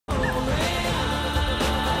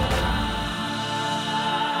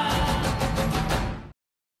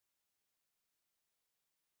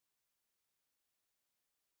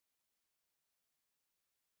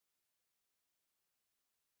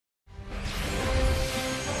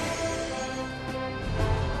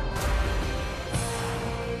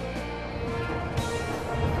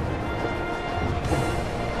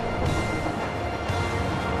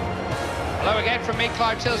again from me,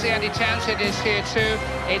 Clive Tilsley. Andy Townsend is here too.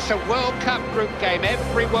 It's a World Cup group game.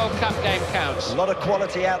 Every World Cup game counts. A lot of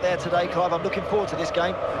quality out there today, Clive. I'm looking forward to this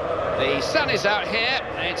game. The sun is out here.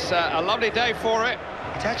 It's a lovely day for it.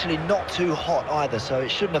 It's actually not too hot either, so it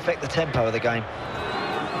shouldn't affect the tempo of the game.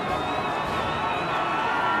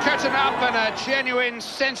 Curtain up and a genuine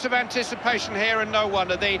sense of anticipation here, and no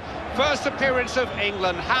wonder. The first appearance of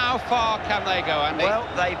England. How far can they go, Andy? Well,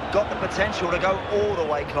 they've got the potential to go all the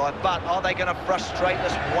way, Clive, but are they going to frustrate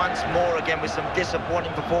us once more again with some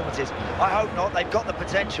disappointing performances? I hope not. They've got the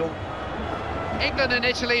potential. England and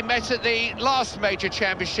Italy met at the last major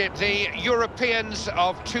championship, the Europeans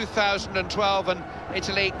of 2012, and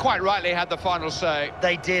Italy quite rightly had the final say.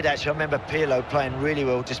 They did, actually. I remember Pirlo playing really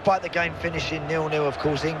well. Despite the game finishing 0-0, of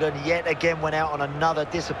course, England yet again went out on another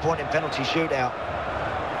disappointing penalty shootout.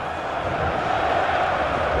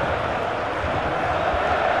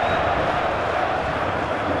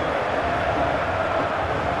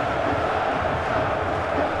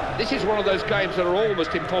 This is one of those games that are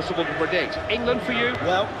almost impossible to predict. England for you?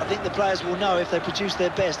 Well, I think the players will know if they produce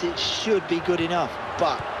their best, it should be good enough,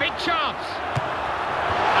 but... Big chance!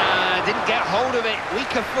 Didn't get hold of it,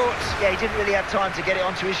 weaker foot. Yeah, he didn't really have time to get it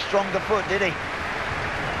onto his stronger foot, did he?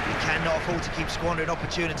 He cannot afford to keep squandering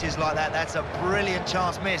opportunities like that. That's a brilliant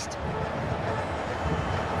chance missed.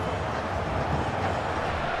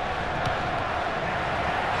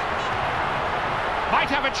 Might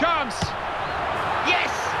have a chance. Yes!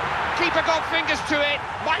 Keeper got fingers to it.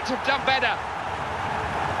 Might have done better.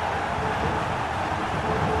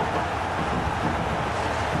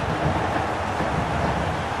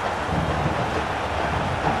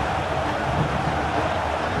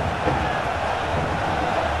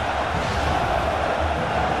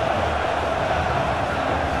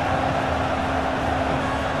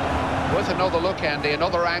 Worth another look, Andy,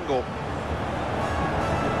 another angle.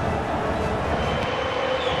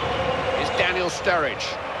 It's Daniel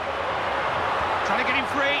Sturridge. Trying to get him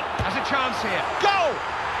free, has a chance here. Goal!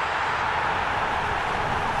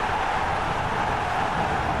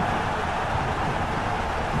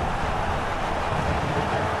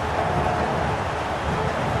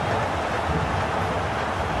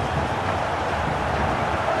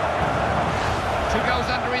 Two goals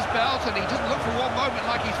under his belt, and he doesn't look for one moment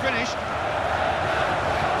like he's finished.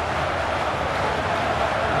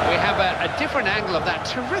 We have a different angle of that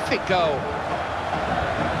terrific goal.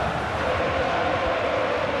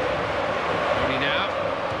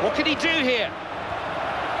 What can he do here?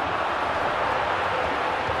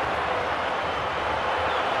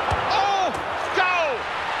 Oh! Goal!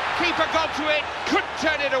 Keeper got to it, couldn't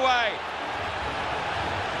turn it away.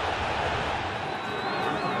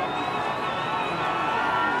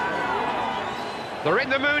 They're in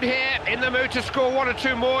the mood here, in the mood to score one or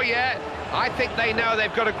two more, yeah. I think they know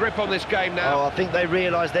they've got a grip on this game now. Oh, I think they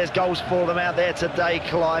realise there's goals for them out there today,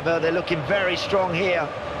 Clive. They're looking very strong here.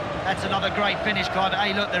 That's another great finish, Clive.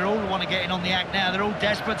 Hey, look, they're all want to get in on the act now. They're all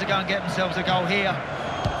desperate to go and get themselves a goal here.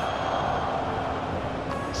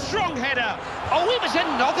 Strong header. Oh, it was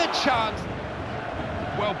another chance.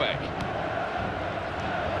 Welbeck.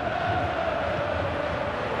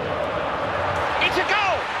 It's a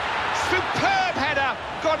goal. Superb header.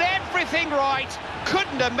 Got everything right.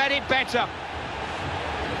 Couldn't have made it better.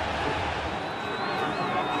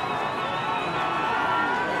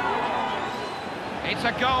 It's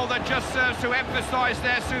a goal that just serves to emphasise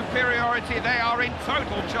their superiority. They are in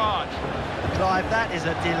total charge. Clive, that is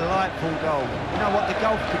a delightful goal. You know what? The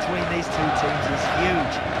gulf between these two teams is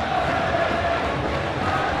huge.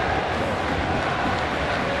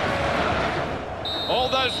 All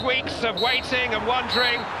those weeks of waiting and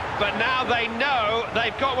wondering, but now they know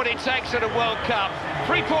they've got what it takes at a World Cup.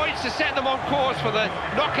 3 points to set them on course for the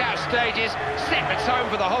knockout stages, set the tone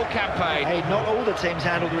for the whole campaign. Hey, not all the teams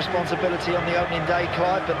handled the responsibility on the opening day,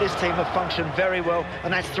 Clive, but this team have functioned very well,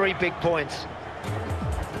 and that's 3 big points.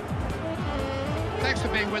 Thanks for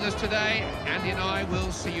being with us today. Andy and I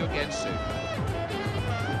will see you again soon.